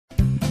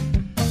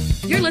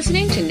You're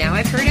listening to Now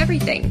I've Heard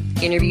Everything.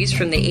 Interviews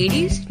from the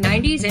 80s,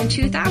 90s, and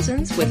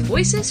 2000s with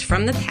voices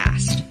from the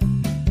past.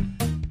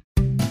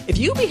 If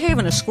you behave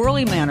in a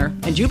squirrely manner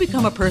and you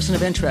become a person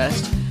of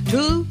interest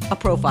to a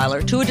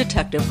profiler, to a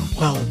detective,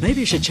 well, maybe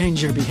you should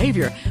change your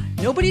behavior.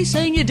 Nobody's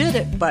saying you did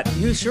it, but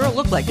you sure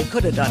look like you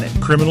could have done it.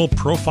 Criminal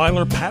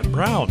profiler Pat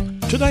Brown.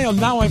 Today on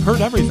Now I've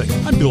Heard Everything,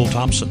 I'm Bill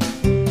Thompson.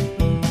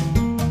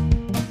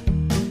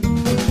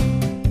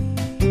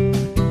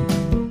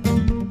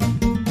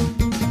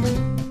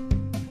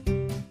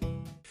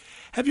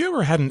 Have you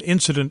ever had an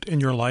incident in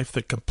your life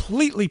that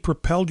completely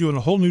propelled you in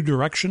a whole new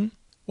direction?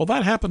 Well,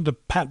 that happened to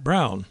Pat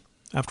Brown.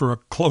 After a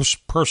close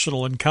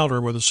personal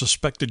encounter with a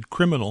suspected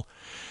criminal,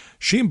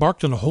 she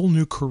embarked on a whole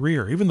new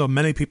career, even though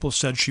many people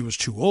said she was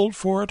too old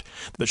for it,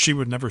 that she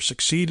would never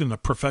succeed in a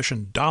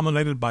profession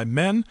dominated by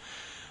men.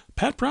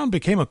 Pat Brown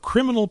became a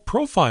criminal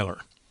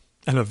profiler,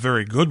 and a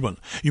very good one.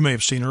 You may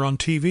have seen her on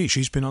TV.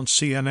 She's been on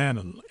CNN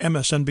and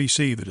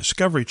MSNBC, the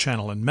Discovery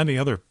Channel, and many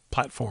other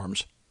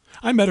platforms.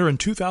 I met her in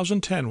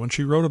 2010 when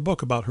she wrote a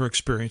book about her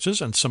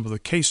experiences and some of the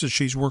cases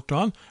she's worked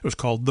on. It was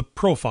called The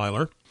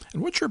Profiler.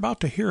 And what you're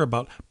about to hear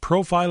about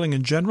profiling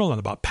in general and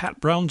about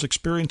Pat Brown's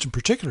experience in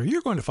particular,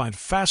 you're going to find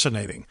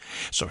fascinating.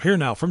 So here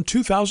now from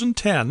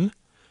 2010,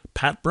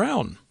 Pat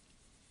Brown.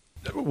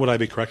 Would I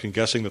be correct in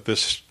guessing that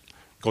this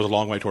goes a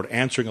long way toward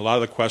answering a lot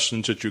of the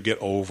questions that you get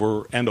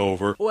over and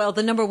over? Well,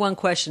 the number one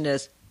question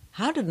is,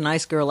 how did a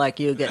nice girl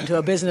like you get into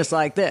a business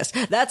like this?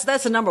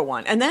 That's the number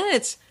one. And then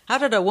it's, how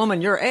did a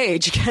woman your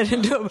age get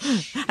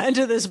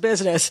into this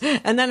business?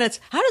 And then it's,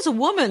 how does a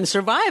woman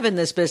survive in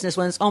this business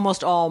when it's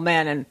almost all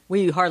men? And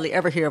we hardly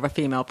ever hear of a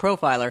female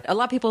profiler. A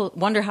lot of people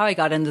wonder how I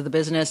got into the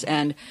business.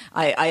 And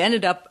I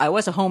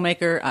was a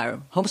homemaker,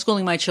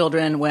 homeschooling my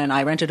children when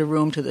I rented a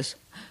room to this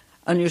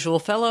unusual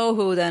fellow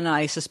who then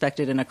I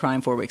suspected in a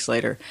crime 4 weeks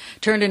later.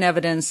 Turned in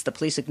evidence. The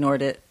police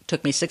ignored it.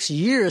 Took me 6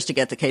 years to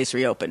get the case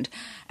reopened.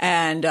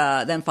 And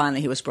then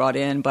finally he was brought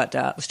in, but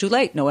it was too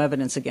late. No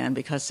evidence again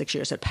because 6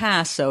 years had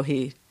passed, so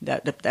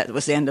that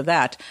was the end of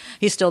that.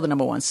 He's still the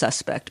number one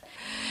suspect.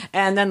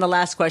 And then the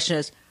last question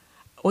is,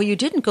 well, you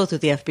didn't go through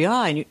the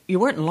FBI and you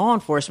weren't in law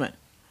enforcement.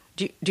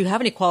 Do you have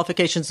any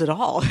qualifications at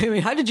all? I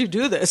mean, how did you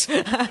do this?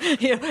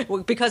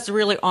 Because there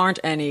really aren't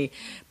any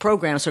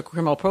programs for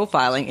criminal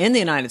profiling in the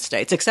United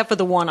States, except for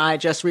the one I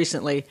just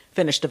recently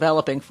finished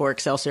developing for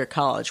Excelsior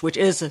College, which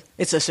it's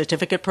a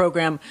certificate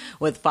program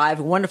with 5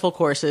 wonderful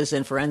courses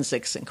in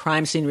forensics and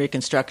crime scene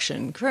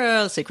reconstruction,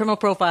 criminal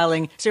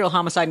profiling, serial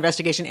homicide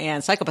investigation,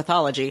 and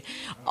psychopathology.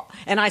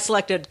 And I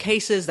selected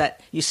cases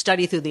that you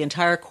study through the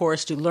entire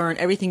course to learn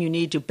everything you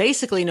need to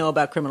basically know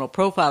about criminal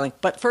profiling,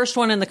 but first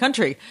one in the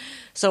country.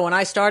 So when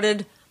I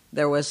started,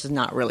 there was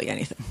not really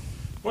anything.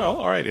 Well,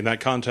 all right. In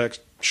that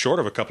context, short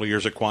of a couple of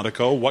years at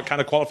Quantico, what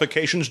kind of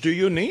qualifications do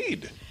you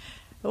need?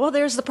 Well,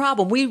 there's the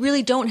problem. We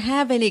really don't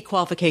have any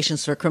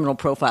qualifications for criminal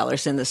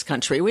profilers in this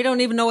country. We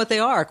don't even know what they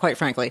are, quite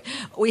frankly.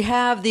 We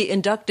have the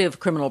inductive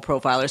criminal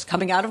profilers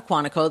coming out of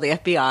Quantico, the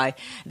FBI.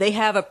 They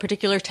have a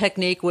particular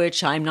technique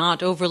which I'm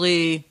not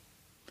overly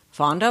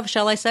fond of,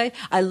 shall I say.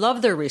 I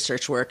love their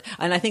research work,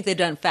 and I think they've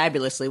done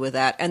fabulously with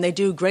that. And they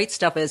do great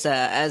stuff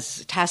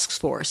as task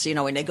force. You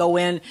know, when they go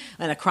in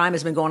and a crime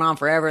has been going on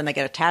forever, and they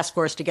get a task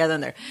force together,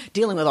 and they're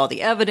dealing with all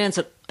the evidence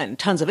and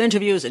tons of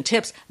interviews and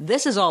tips.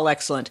 This is all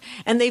excellent.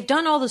 And they've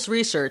done all this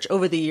research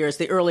over the years,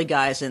 the early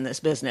guys in this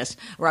business,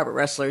 Robert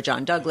Ressler,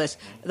 John Douglas,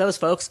 those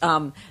folks,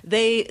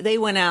 they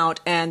went out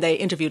and they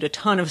interviewed a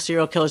ton of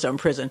serial killers in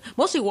prison,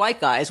 mostly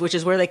white guys, which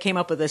is where they came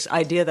up with this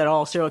idea that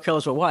all serial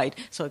killers were white.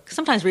 So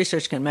sometimes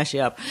research can mess you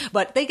up.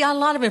 But they got a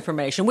lot of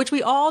information, which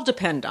we all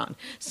depend on.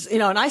 You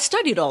know, and I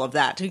studied all of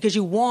that because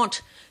you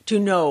want to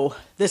know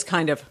this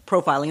kind of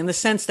profiling in the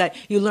sense that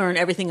you learn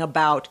everything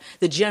about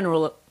the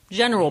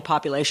general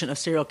population of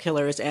serial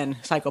killers and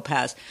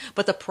psychopaths.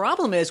 But the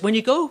problem is when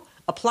you go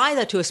apply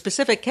that to a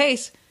specific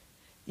case,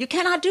 you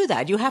cannot do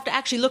that. You have to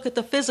actually look at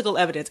the physical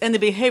evidence and the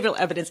behavioral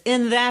evidence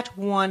in that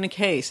one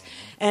case.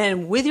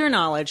 And with your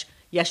knowledge,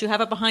 yes, you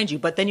have it behind you,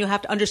 but then you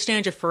have to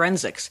understand your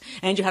forensics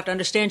and you have to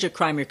understand your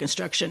crime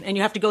reconstruction and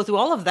you have to go through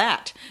all of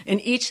that in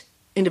each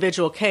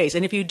individual case.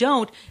 And if you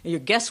don't, you're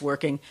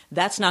guessworking,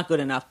 that's not good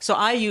enough. So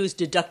I use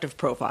deductive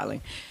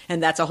profiling,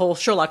 and that's a whole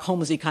Sherlock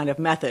Holmes-y kind of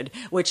method,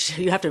 which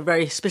you have to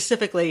very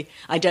specifically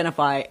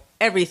identify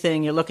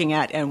everything you're looking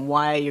at and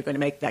why you're going to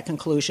make that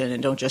conclusion,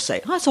 and don't just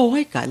say, oh, it's a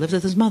white guy, lives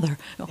with his mother.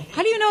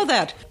 How do you know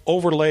that?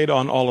 Overlaid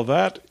on all of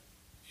that,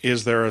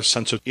 is there a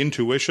sense of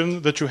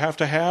intuition that you have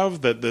to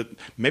have, that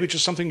maybe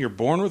just something you're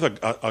born with,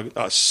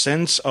 a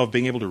sense of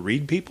being able to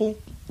read people?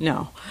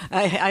 No.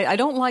 I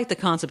don't like the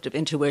concept of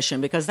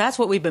intuition because that's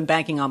what we've been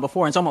banking on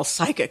before. It's almost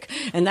psychic.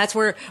 And that's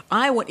where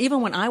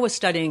even when I was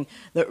studying,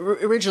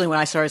 originally when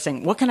I started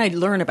saying, what can I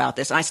learn about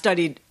this? I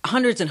studied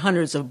hundreds and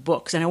hundreds of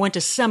books and I went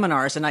to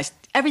seminars and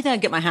everything I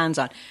get my hands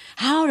on.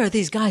 How are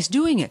these guys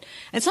doing it?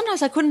 And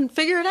sometimes I couldn't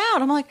figure it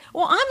out. I'm like,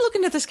 well, I'm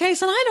looking at this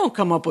case and I don't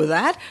come up with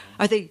that.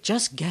 Are they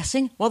just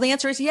guessing? Well, the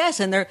answer is yes.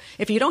 And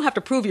if you don't have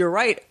to prove you're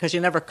right because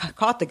you never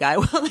caught the guy,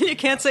 well, then you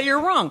can't say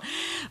you're wrong.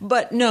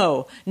 But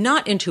no,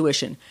 not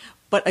intuition.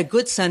 but a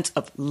good sense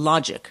of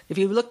logic. If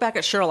you look back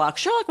at Sherlock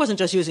wasn't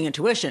just using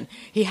intuition.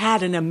 He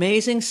had an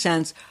amazing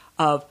sense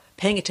of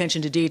paying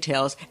attention to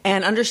details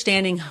and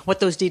understanding what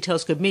those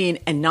details could mean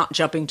and not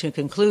jumping to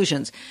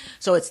conclusions.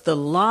 So it's the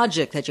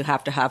logic that you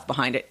have to have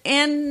behind it.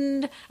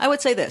 And I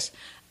would say this,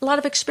 a lot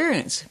of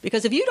experience,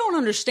 because if you don't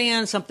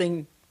understand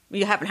something,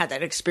 you haven't had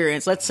that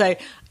experience. Let's say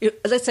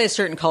a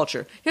certain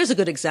culture. Here's a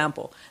good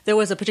example. There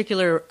was a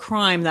particular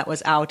crime that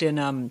was out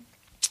in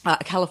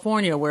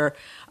California where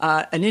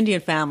an Indian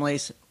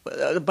family's,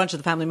 a bunch of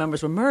the family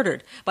members were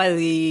murdered by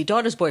the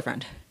daughter's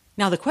boyfriend.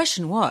 Now, the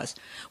question was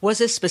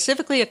this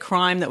specifically a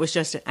crime that was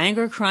just an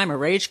anger crime, a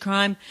rage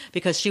crime,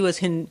 because she was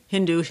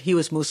Hindu, he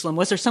was Muslim?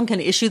 Was there some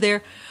kind of issue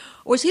there?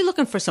 Or was he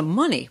looking for some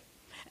money?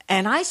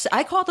 And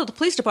I called the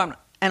police department,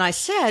 and I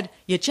said,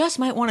 you just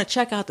might want to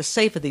check out the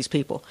safe of these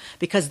people,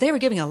 because they were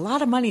giving a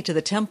lot of money to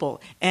the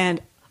temple,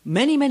 and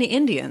many, many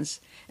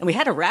Indians. And we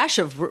had a rash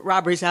of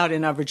robberies out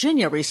in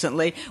Virginia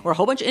recently where a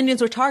whole bunch of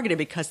Indians were targeted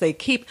because they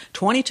keep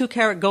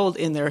 22-karat gold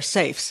in their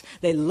safes.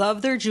 They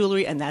love their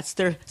jewelry, and that's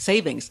their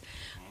savings.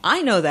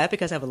 I know that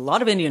because I have a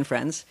lot of Indian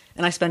friends,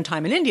 and I spend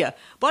time in India.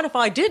 But if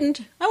I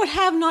didn't, I would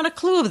have not a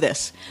clue of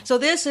this. So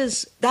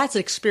that's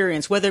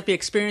experience, whether it be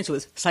experience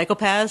with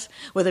psychopaths,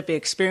 whether it be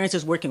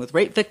experiences working with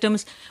rape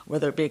victims,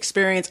 whether it be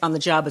experience on the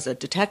job as a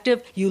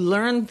detective. You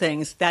learn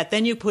things that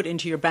then you put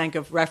into your bank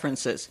of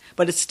references.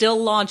 But it's still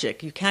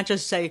logic. You can't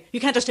just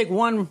take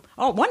one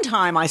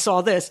time I saw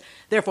this,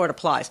 therefore it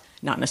applies.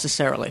 Not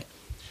necessarily.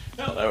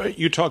 Now,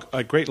 you talk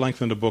at great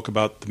length in the book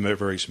about the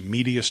various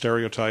media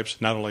stereotypes,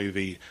 not only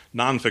the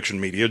nonfiction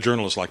media,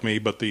 journalists like me,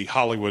 but the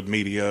Hollywood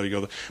media,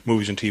 the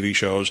movies and TV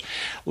shows.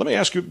 Let me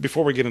ask you,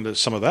 before we get into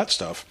some of that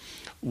stuff,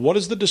 what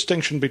is the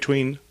distinction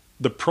between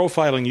the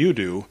profiling you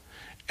do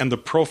and the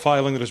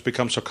profiling that has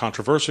become so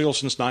controversial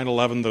since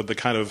 9/11, the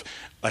kind of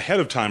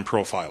ahead-of-time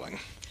profiling?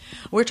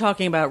 We're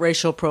talking about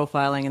racial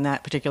profiling in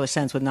that particular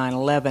sense with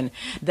 9/11,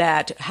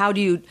 that how do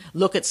you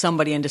look at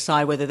somebody and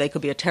decide whether they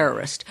could be a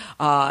terrorist,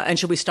 and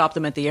should we stop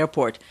them at the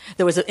airport?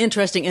 There was an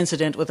interesting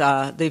incident with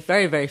the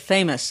very, very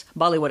famous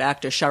Bollywood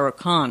actor Shah Rukh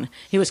Khan.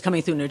 He was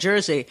coming through New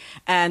Jersey,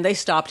 and they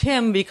stopped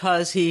him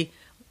because he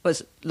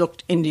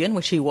looked Indian,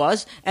 which he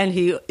was, and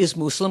he is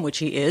Muslim, which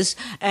he is,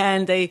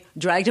 and they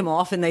dragged him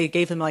off and they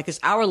gave him like this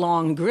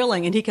hour-long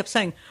grilling, and he kept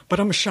saying, but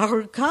I'm Shah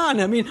Rukh Khan.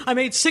 I mean, I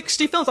made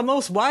 60 films. I'm the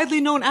most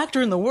widely known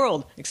actor in the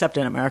world, except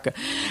in America.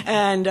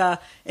 And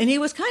he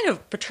was kind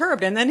of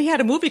perturbed, and then he had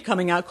a movie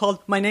coming out called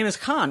My Name is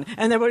Khan,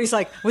 and everybody's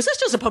like, was this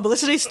just a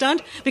publicity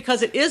stunt?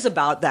 Because it is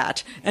about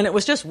that, and it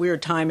was just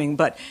weird timing,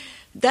 but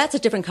that's a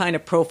different kind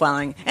of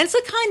profiling. And it's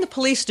the kind the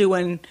police do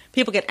when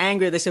people get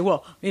angry. They say,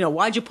 well,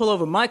 why'd you pull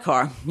over my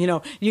car?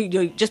 You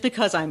just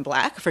because I'm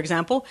black, for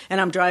example, and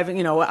I'm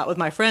driving, out with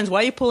my friends,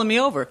 why are you pulling me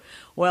over?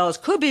 Well,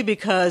 it could be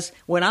because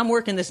when I'm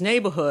working this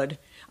neighborhood,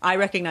 I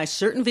recognize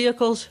certain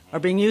vehicles are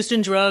being used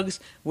in drugs,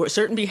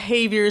 certain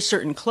behaviors,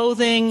 certain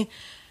clothing,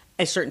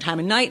 a certain time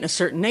of night in a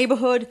certain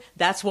neighborhood.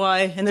 That's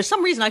why, and there's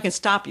some reason I can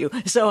stop you,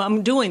 so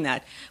I'm doing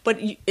that. But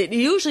it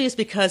usually is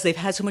because they've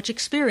had so much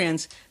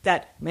experience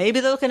that maybe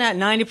they're looking at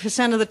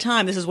 90% of the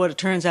time, this is what it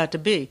turns out to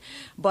be.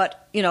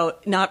 But,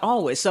 not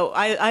always. So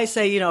I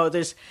say,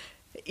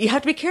 you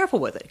have to be careful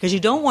with it, because you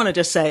don't want to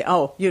just say,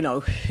 I'm going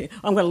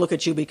to look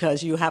at you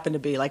because you happen to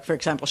be, like, for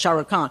example, Shah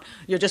Rukh Khan.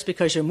 You're just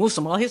because you're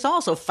Muslim. Well, he's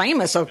also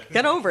famous, so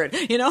get over it,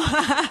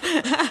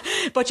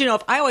 But,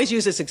 if I always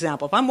use this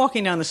example, if I'm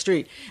walking down the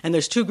street and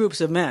there's two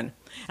groups of men,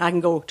 and I can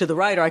go to the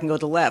right or I can go to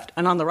the left,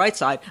 and on the right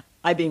side,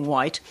 I being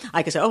white,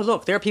 I can say, oh,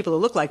 look, there are people who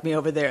look like me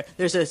over there.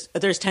 There's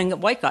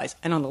 10 white guys,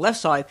 and on the left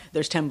side,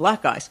 there's 10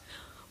 black guys.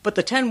 But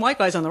the 10 white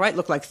guys on the right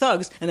look like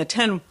thugs, and the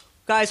 10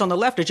 guys on the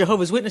left are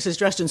Jehovah's Witnesses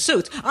dressed in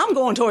suits. I'm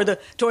going toward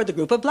the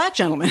group of black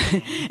gentlemen.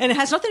 And it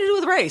has nothing to do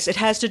with race. It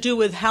has to do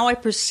with how I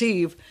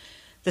perceive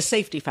the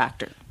safety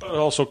factor. But it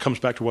also comes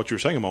back to what you were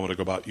saying a moment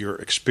ago about your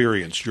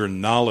experience, your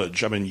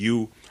knowledge. I mean,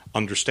 you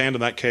understand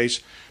in that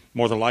case,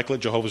 more than likely,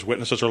 Jehovah's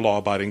Witnesses are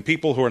law-abiding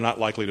people who are not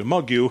likely to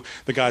mug you.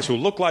 The guys who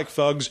look like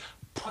thugs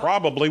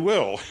probably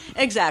will.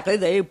 Exactly.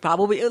 They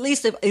probably, at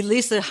least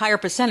a higher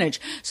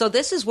percentage. So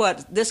this is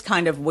what this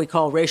kind of we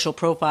call racial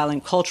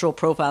profiling, cultural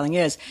profiling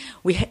is.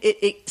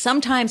 It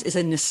sometimes is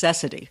a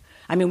necessity.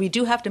 I mean, we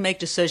do have to make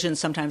decisions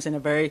sometimes in a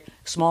very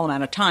small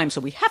amount of time, so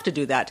we have to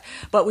do that.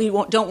 But we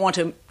don't want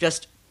to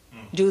just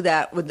do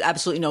that with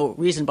absolutely no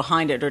reason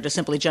behind it, or to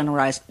simply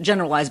generalize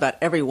about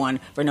everyone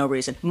for no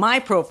reason. My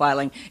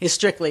profiling is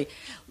strictly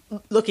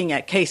looking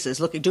at cases,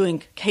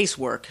 doing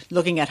casework,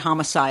 looking at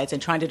homicides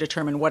and trying to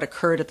determine what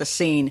occurred at the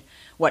scene,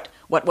 what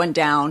went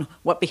down,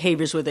 what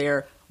behaviors were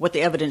there, what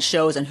the evidence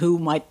shows, and who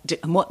might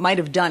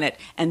have done it,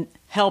 and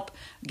help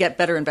get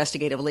better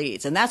investigative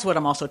leads. And that's what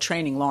I'm also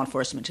training law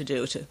enforcement to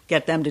do, to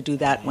get them to do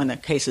that when the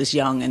case is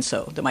young, and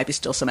so there might be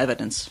still some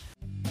evidence.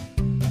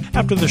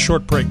 After the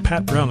short break,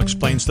 Pat Brown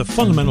explains the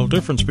fundamental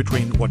difference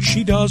between what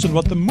she does and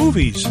what the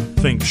movies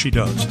think she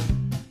does.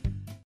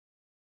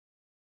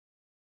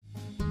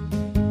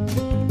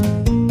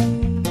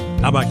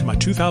 Now back to my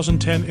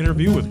 2010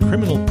 interview with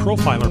criminal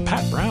profiler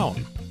Pat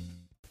Brown.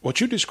 What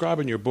you describe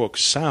in your book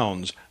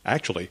sounds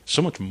actually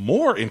so much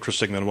more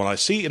interesting than what I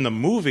see in the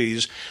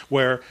movies,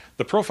 where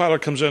the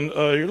profiler comes in,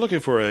 you're looking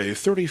for a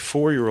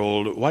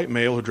 34-year-old white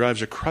male who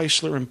drives a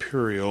Chrysler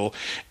Imperial,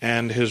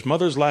 and his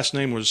mother's last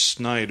name was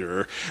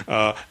Snyder,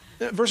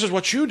 versus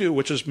what you do,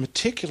 which is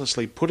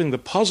meticulously putting the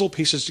puzzle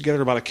pieces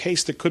together about a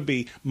case that could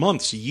be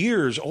months,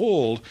 years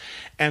old,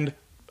 and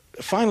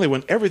finally,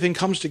 when everything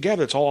comes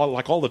together, it's all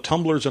like all the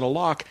tumblers in a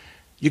lock.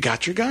 You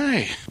got your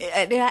guy.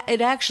 It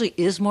actually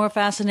is more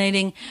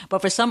fascinating,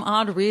 but for some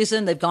odd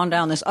reason, they've gone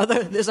down this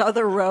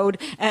other road,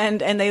 and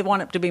they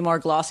want it to be more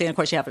glossy. And of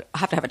course, you have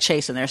to have a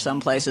chase in there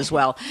someplace as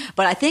well.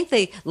 But I think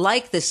they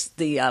like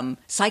the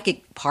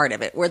psychic part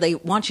of it, where they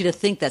want you to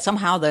think that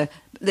somehow the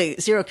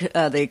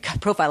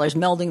profiler is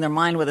melding their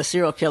mind with a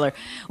serial killer,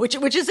 which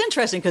is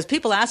interesting because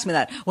people ask me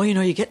that. Well,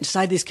 you get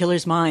inside these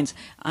killers' minds.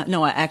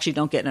 No, I actually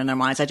don't get in their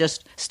minds. I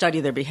just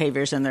study their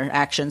behaviors and their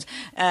actions.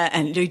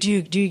 And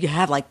do you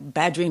have like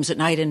bad dreams at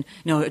night? And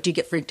do you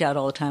get freaked out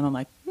all the time? I'm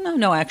like,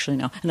 no, actually,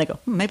 no. And they go,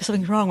 maybe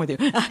something's wrong with you.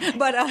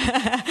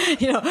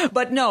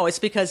 But no, it's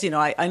because,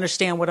 I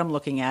understand what I'm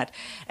looking at.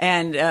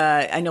 And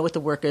I know what the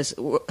work is,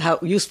 how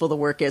useful the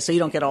work is. So you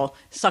don't get all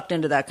sucked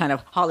into that kind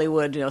of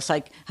Hollywood,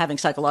 having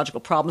psychological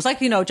problems. Like,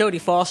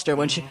 Jodie Foster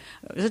when she,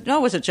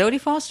 was it Jodie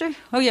Foster?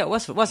 Oh, yeah,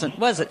 was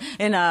it?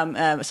 In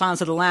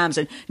Silence of the Lambs.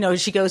 And,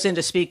 she goes in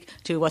to speak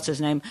to, what's his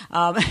name?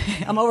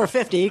 I'm over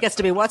 50. He gets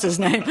to be what's his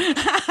name.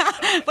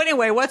 But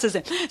anyway, what's his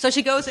name? So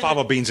she goes in.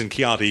 Fava Beans and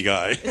Chianti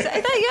guy.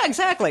 Yeah,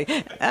 exactly.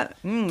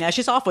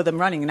 She's off with him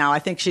running now. I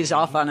think she's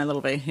off on a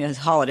little bit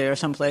holiday or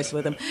someplace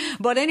with him.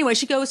 But anyway,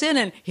 she goes in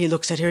and he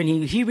looks at her and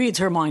he reads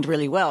her mind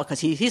really well because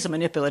he's a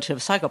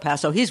manipulative psychopath,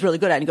 so he's really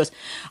good at it. And he goes,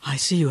 I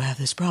see you have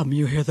this problem.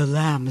 You hear the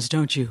lambs,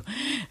 don't you?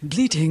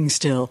 Bleating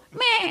still.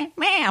 Meh,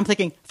 meh. I'm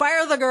thinking,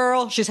 fire the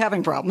girl. She's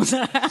having problems.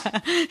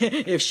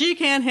 If she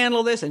can't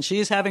handle this and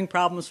she's having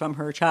problems from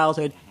her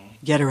childhood,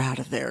 get her out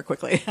of there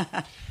quickly.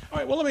 All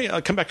right, well, let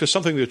me come back to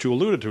something that you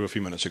alluded to a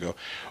few minutes ago.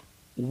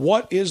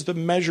 What is the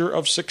measure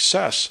of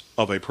success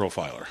of a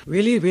profiler?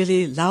 Really,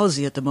 really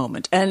lousy at the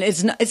moment. And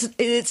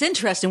it's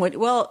interesting.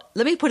 Well,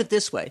 let me put it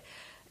this way.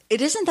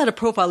 It isn't that a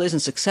profiler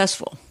isn't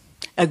successful.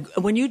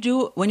 When you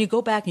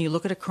go back and you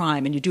look at a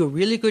crime and you do a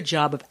really good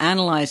job of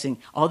analyzing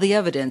all the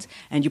evidence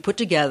and you put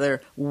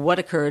together what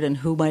occurred and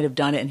who might have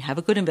done it and have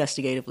a good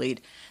investigative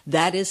lead,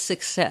 that is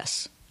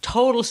success.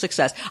 Total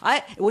success.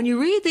 When you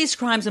read these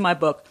crimes in my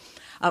book,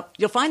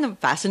 you'll find them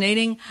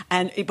fascinating,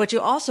 but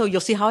you'll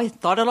see how I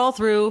thought it all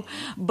through.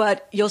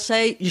 But you'll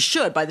say you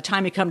should by the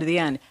time you come to the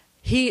end.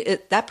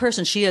 That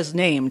person she has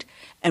named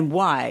and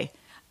why,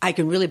 I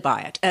can really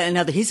buy it. And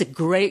now he's a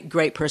great,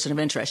 great person of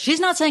interest. She's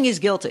not saying he's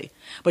guilty,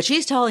 but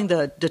she's telling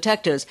the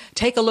detectives,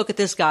 take a look at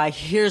this guy.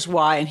 Here's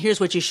why, and here's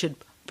what you should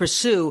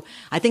pursue.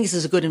 I think this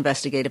is a good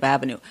investigative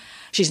avenue.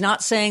 She's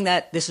not saying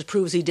that this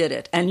proves he did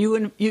it. And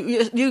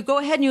you go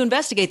ahead and you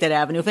investigate that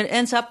avenue. If it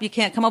ends up you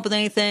can't come up with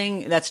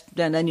anything,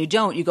 then you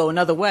don't. You go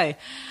another way.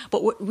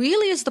 But what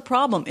really is the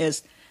problem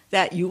is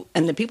that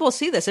and the people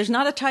see this, there's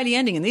not a tidy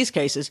ending in these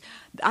cases.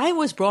 I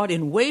was brought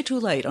in way too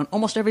late on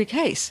almost every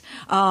case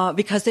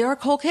because they are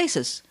cold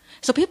cases.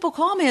 So people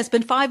call me. It's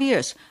been 5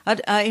 years.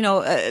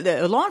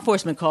 The law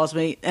enforcement calls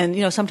me,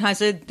 and sometimes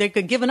they're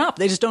giving up.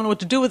 They just don't know what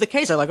to do with the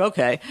case. I'm like,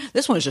 okay,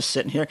 this one is just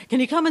sitting here.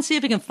 Can you come and see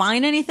if you can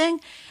find anything?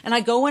 And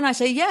I go in. I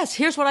say, yes.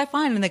 Here's what I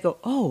find. And they go,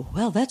 oh,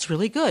 well, that's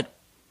really good.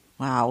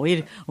 Wow,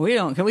 we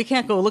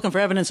can't go looking for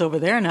evidence over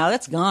there now.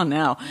 That's gone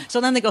now.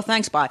 So then they go,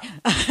 thanks, bye.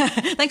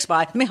 Thanks,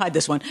 bye. Let me hide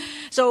this one.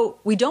 So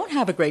we don't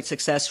have a great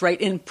success rate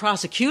in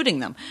prosecuting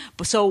them.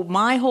 So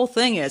my whole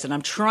thing is, and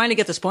I'm trying to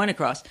get this point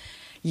across,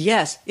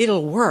 yes,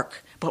 it'll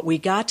work, but we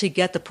got to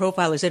get the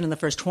profilers in the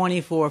first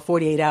 24,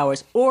 48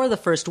 hours or the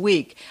first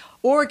week,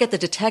 or get the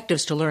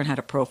detectives to learn how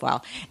to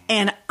profile.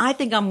 And I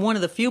think I'm one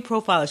of the few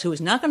profilers who is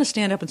not going to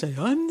stand up and say,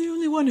 I'm the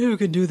only one who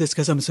can do this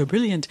because I'm so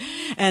brilliant,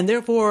 and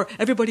therefore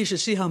everybody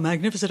should see how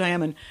magnificent I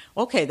am. And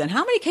okay, then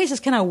how many cases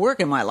can I work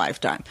in my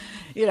lifetime?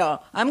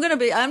 I'm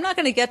not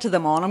going to get to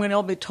them all, and I'm going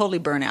to be totally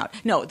burnt out.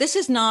 No, this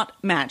is not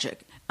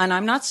magic. And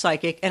I'm not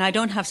psychic, and I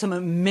don't have some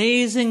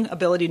amazing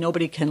ability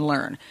nobody can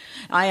learn.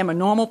 I am a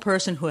normal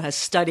person who has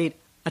studied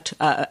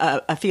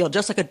a field,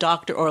 just like a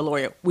doctor or a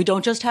lawyer. We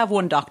don't just have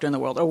one doctor in the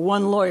world or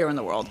one lawyer in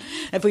the world.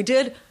 If we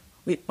did,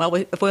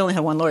 if we only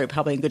had one lawyer, we're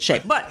probably in good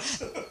shape. But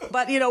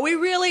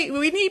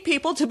we need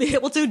people to be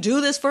able to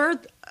do this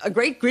for a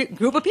great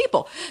group of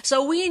people.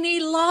 So we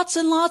need lots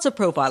and lots of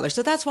profilers.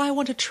 So that's why I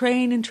want to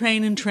train and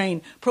train and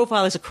train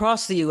profilers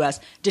across the U.S.,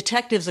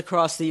 detectives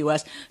across the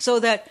U.S., so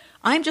that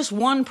I'm just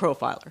one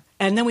profiler.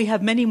 And then we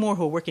have many more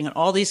who are working on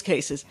all these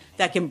cases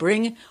that can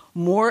bring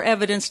more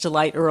evidence to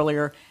light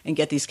earlier and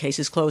get these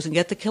cases closed and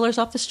get the killers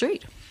off the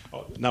street.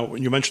 Now,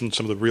 when you mentioned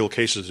some of the real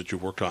cases that you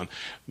worked on,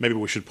 maybe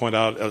we should point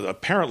out,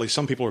 apparently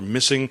some people are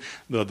missing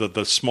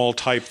the small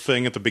type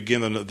thing at the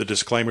beginning, the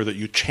disclaimer that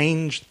you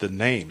changed the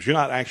names. You're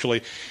not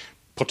actually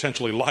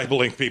potentially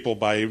libeling people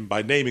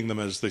by naming them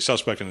as the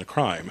suspect in a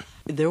crime.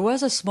 There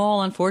was a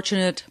small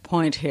unfortunate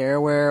point here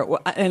where,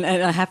 and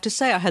I have to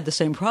say, I had the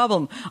same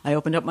problem. I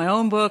opened up my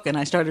own book and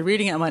I started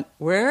reading it. I went,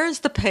 where's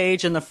the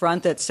page in the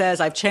front that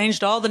says I've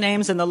changed all the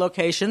names and the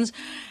locations?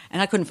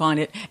 And I couldn't find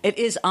it. It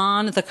is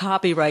on the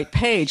copyright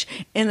page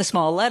in the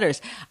small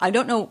letters. I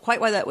don't know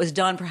quite why that was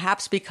done,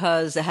 perhaps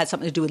because it had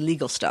something to do with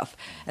legal stuff.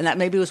 And that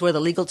maybe was where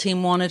the legal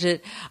team wanted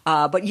it.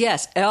 But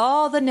yes,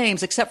 all the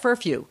names, except for a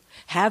few,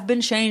 have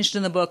been changed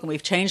in the book, and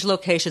we've changed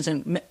locations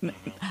and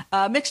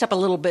mixed up a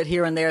little bit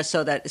here and there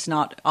so that it's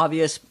not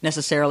obvious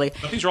necessarily.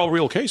 But these are all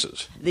real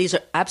cases. These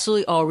are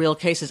absolutely all real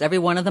cases, every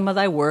one of them that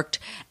I worked.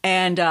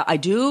 And I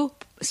do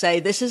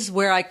say this is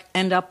where I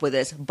end up with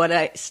this, but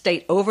I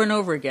state over and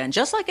over again,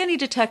 just like any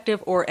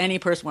detective or any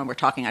person when we're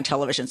talking on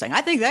television saying,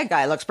 I think that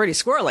guy looks pretty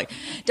squirrely,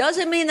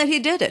 doesn't mean that he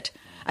did it.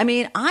 I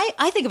mean,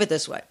 I think of it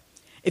this way.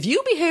 If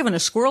you behave in a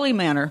squirrely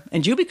manner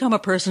and you become a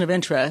person of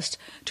interest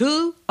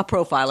to a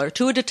profiler,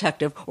 to a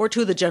detective, or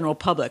to the general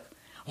public,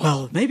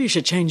 well, maybe you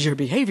should change your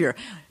behavior.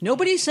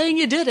 Nobody's saying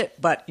you did it,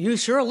 but you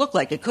sure look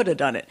like you could have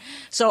done it.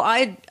 So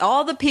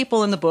all the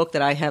people in the book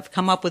that I have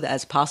come up with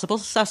as possible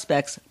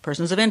suspects,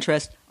 persons of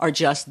interest, are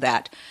just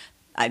that.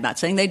 I'm not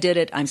saying they did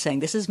it. I'm saying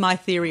this is my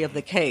theory of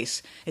the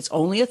case. It's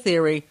only a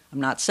theory.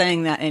 I'm not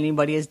saying that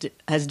anybody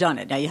has done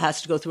it. Now, you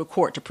have to go through a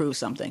court to prove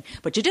something.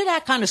 But you did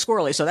act kind of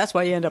squirrely, so that's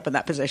why you end up in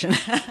that position.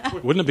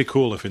 Wouldn't it be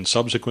cool if in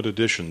subsequent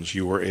editions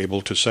you were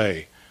able to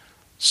say,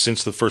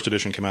 since the first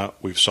edition came out,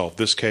 we've solved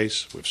this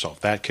case, we've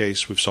solved that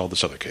case, we've solved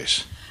this other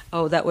case?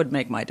 Oh, that would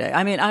make my day.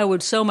 I mean, I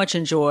would so much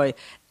enjoy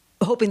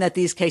hoping that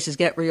these cases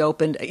get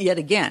reopened yet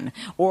again,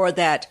 or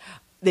that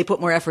they put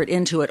more effort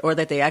into it, or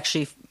that they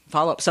actually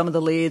follow up some of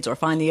the leads or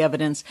find the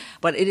evidence.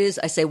 But it is,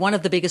 I say, one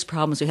of the biggest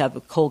problems we have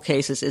with cold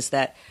cases is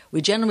that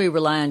we generally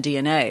rely on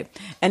DNA.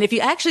 And if you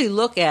actually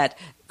look at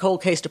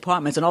cold case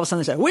departments and all of a sudden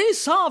they say, we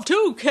solved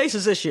 2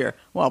 cases this year.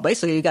 Well,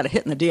 basically you got a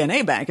hit in the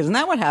DNA bank. Isn't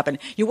that what happened?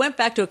 You went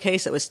back to a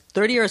case that was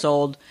 30 years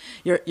old.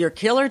 Your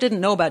killer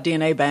didn't know about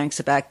DNA banks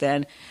back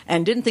then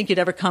and didn't think you'd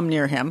ever come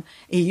near him.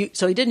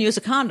 So he didn't use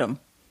a condom.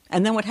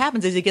 And then what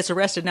happens is he gets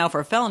arrested now for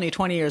a felony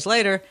 20 years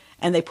later,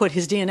 and they put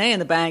his DNA in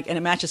the bank, and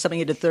it matches something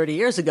he did 30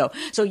 years ago.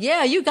 So,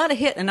 yeah, you got a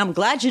hit, and I'm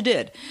glad you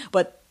did.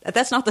 But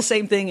that's not the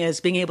same thing as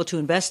being able to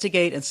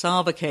investigate and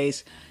solve a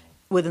case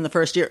within the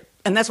first year.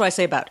 And that's what I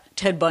say about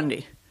Ted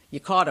Bundy. You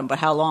caught him, but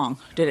how long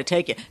did it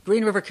take you?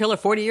 Green River Killer,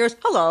 40 years?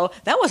 Hello,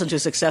 that wasn't too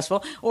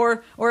successful.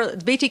 Or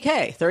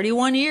BTK,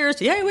 31 years?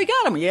 Yeah, we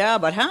got him. Yeah,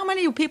 but how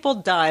many people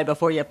died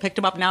before you picked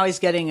him up? Now he's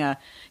got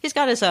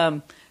his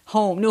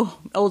new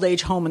old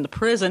age home in the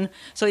prison,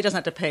 so he doesn't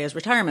have to pay his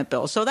retirement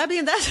bill. So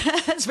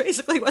that's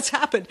basically what's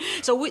happened.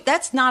 So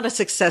that's not a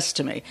success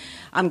to me.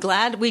 I'm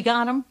glad we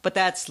got him, but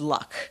that's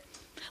luck.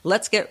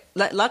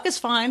 Luck is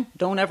fine.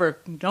 Don't ever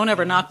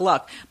knock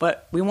luck.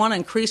 But we want to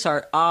increase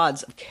our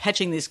odds of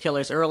catching these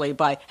killers early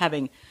by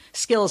having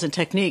skills and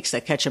techniques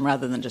that catch them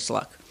rather than just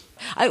luck.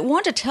 I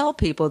want to tell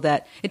people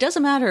that it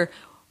doesn't matter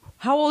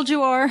how old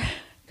you are,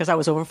 because I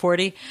was over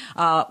 40,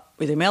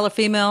 whether male or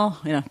female,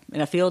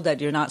 in a field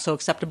that you're not so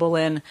acceptable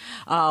in,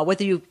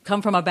 whether you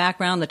come from a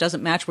background that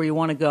doesn't match where you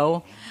want to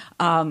go.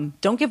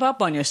 Don't give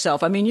up on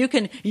yourself. I mean, you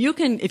can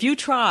if you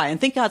try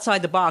and think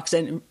outside the box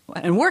and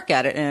work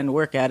at it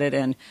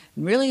and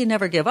really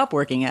never give up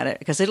working at it,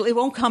 because it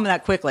won't come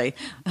that quickly.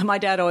 My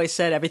dad always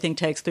said everything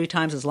takes 3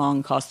 times as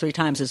long, costs 3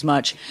 times as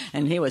much,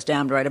 and he was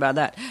damned right about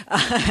that.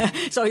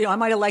 So I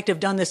might have liked to have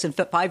done this in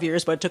 5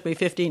 years, but it took me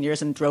 15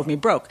 years and drove me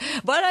broke.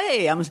 But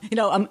hey,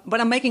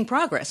 I'm making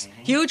progress,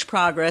 huge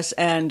progress,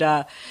 and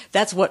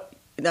that's what.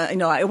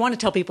 I want to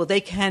tell people they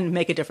can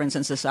make a difference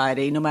in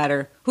society, no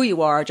matter who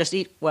you are. Just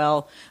eat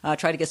well,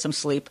 try to get some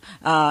sleep,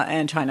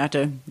 and try not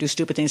to do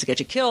stupid things to get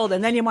you killed.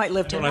 And then you might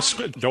live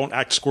to... Don't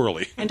act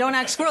squirrely. And don't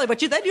act squirrely.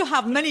 But then you'll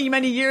have many,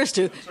 many years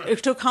to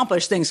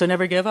accomplish things, so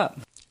never give up.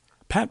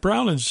 Pat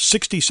Brown is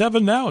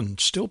 67 now and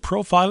still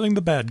profiling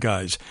the bad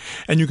guys.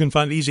 And you can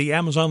find easy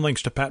Amazon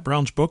links to Pat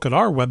Brown's book at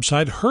our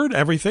website,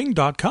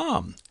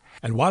 heardeverything.com.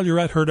 And while you're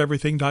at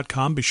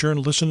heardeverything.com, be sure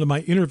and listen to my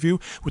interview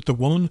with the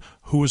woman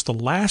who was the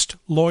last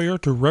lawyer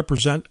to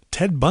represent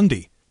Ted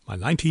Bundy, my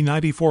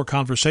 1994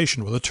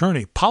 conversation with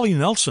attorney Polly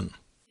Nelson.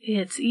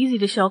 It's easy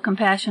to show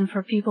compassion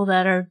for people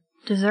that are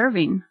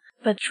deserving,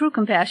 but true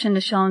compassion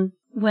is shown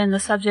when the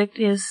subject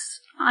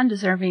is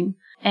undeserving.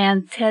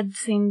 And Ted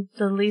seemed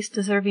the least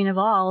deserving of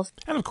all.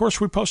 And, of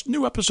course, we post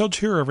new episodes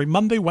here every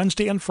Monday,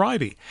 Wednesday, and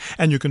Friday.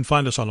 And you can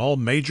find us on all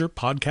major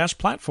podcast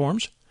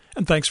platforms.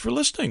 And thanks for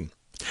listening.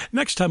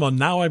 Next time on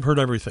Now I've Heard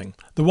Everything,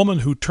 the woman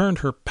who turned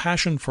her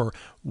passion for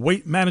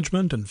weight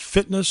management and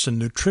fitness and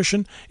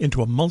nutrition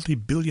into a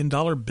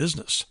multi-billion-dollar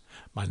business.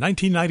 My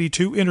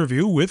 1992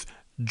 interview with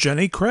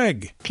Jenny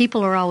Craig.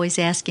 People are always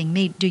asking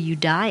me, do you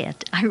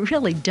diet? I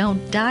really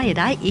don't diet.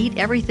 I eat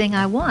everything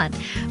I want,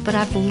 but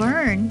I've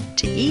learned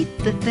to eat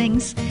the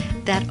things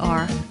that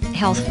are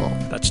healthful.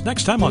 That's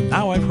next time on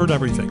Now I've Heard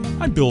Everything.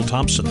 I'm Bill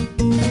Thompson.